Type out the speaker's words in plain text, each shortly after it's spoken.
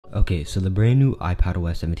Okay, so the brand new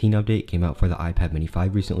iPadOS 17 update came out for the iPad mini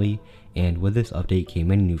 5 recently, and with this update came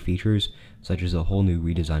many new features, such as a whole new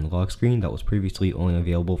redesigned lock screen that was previously only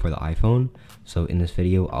available for the iPhone. So in this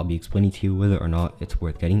video, I'll be explaining to you whether or not it's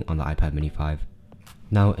worth getting on the iPad mini 5.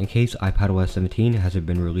 Now, in case iPadOS 17 hasn't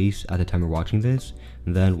been released at the time of watching this,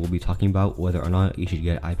 then we'll be talking about whether or not you should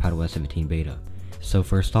get iPadOS 17 beta. So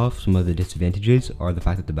first off, some of the disadvantages are the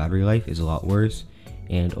fact that the battery life is a lot worse,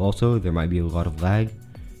 and also there might be a lot of lag.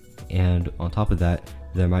 And on top of that,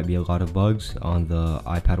 there might be a lot of bugs on the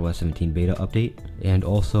iPadOS 17 beta update, and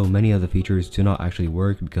also many of the features do not actually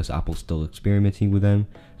work because Apple's still experimenting with them,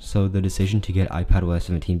 so the decision to get iPadOS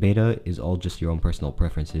 17 beta is all just your own personal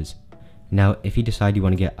preferences. Now, if you decide you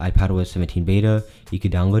want to get iPadOS 17 beta, you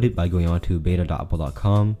can download it by going on to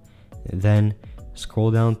beta.apple.com, then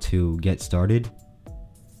scroll down to get started,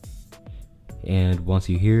 and once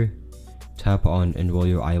you're here, tap on enroll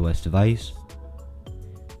your iOS device.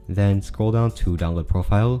 Then scroll down to download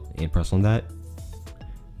profile and press on that.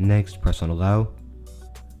 Next, press on allow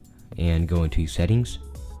and go into settings.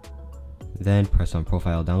 Then press on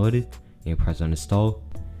profile downloaded and press on install.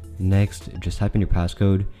 Next, just type in your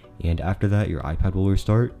passcode, and after that your iPad will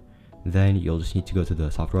restart. Then you'll just need to go to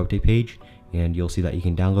the software update page and you'll see that you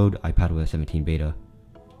can download iPadOS 17 beta.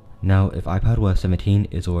 Now, if iPadOS 17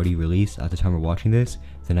 is already released at the time of watching this,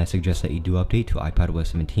 then I suggest that you do update to iPadOS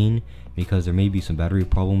 17 because there may be some battery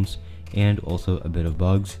problems and also a bit of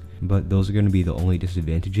bugs, but those are going to be the only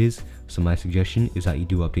disadvantages, so my suggestion is that you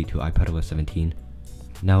do update to iPadOS 17.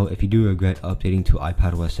 Now, if you do regret updating to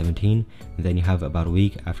iPadOS 17, then you have about a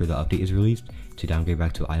week after the update is released to downgrade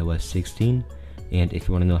back to iOS 16, and if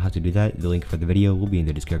you want to know how to do that, the link for the video will be in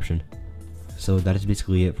the description. So that is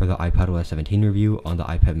basically it for the iPadOS 17 review on the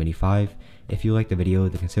iPad mini 5. If you liked the video,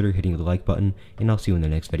 then consider hitting the like button, and I'll see you in the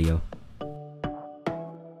next video.